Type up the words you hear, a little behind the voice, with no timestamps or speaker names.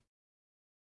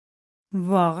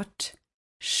Wortschatz.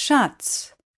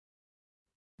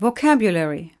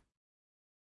 Vocabulary.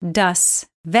 Das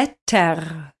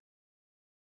Wetter.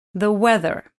 The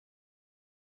weather.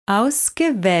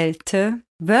 Ausgewählte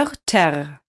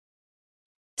Wörter.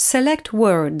 Select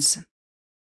words.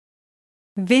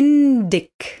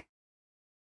 Windig.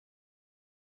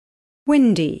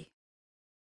 Windy.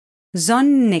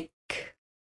 Sonnig.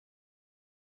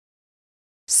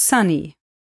 Sunny.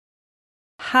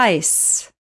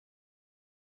 Heiß.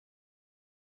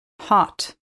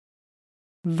 Hot.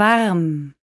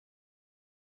 Warm.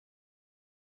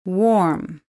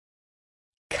 Warm.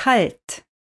 Kalt.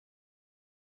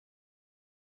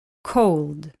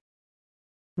 Cold.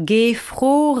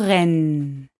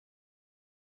 Gefroren.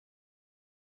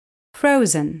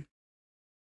 Frozen.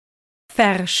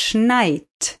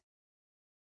 Verschneit.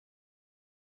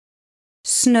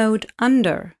 Snowed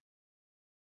under.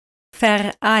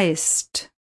 Vereist.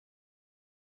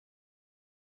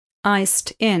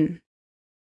 Iced in.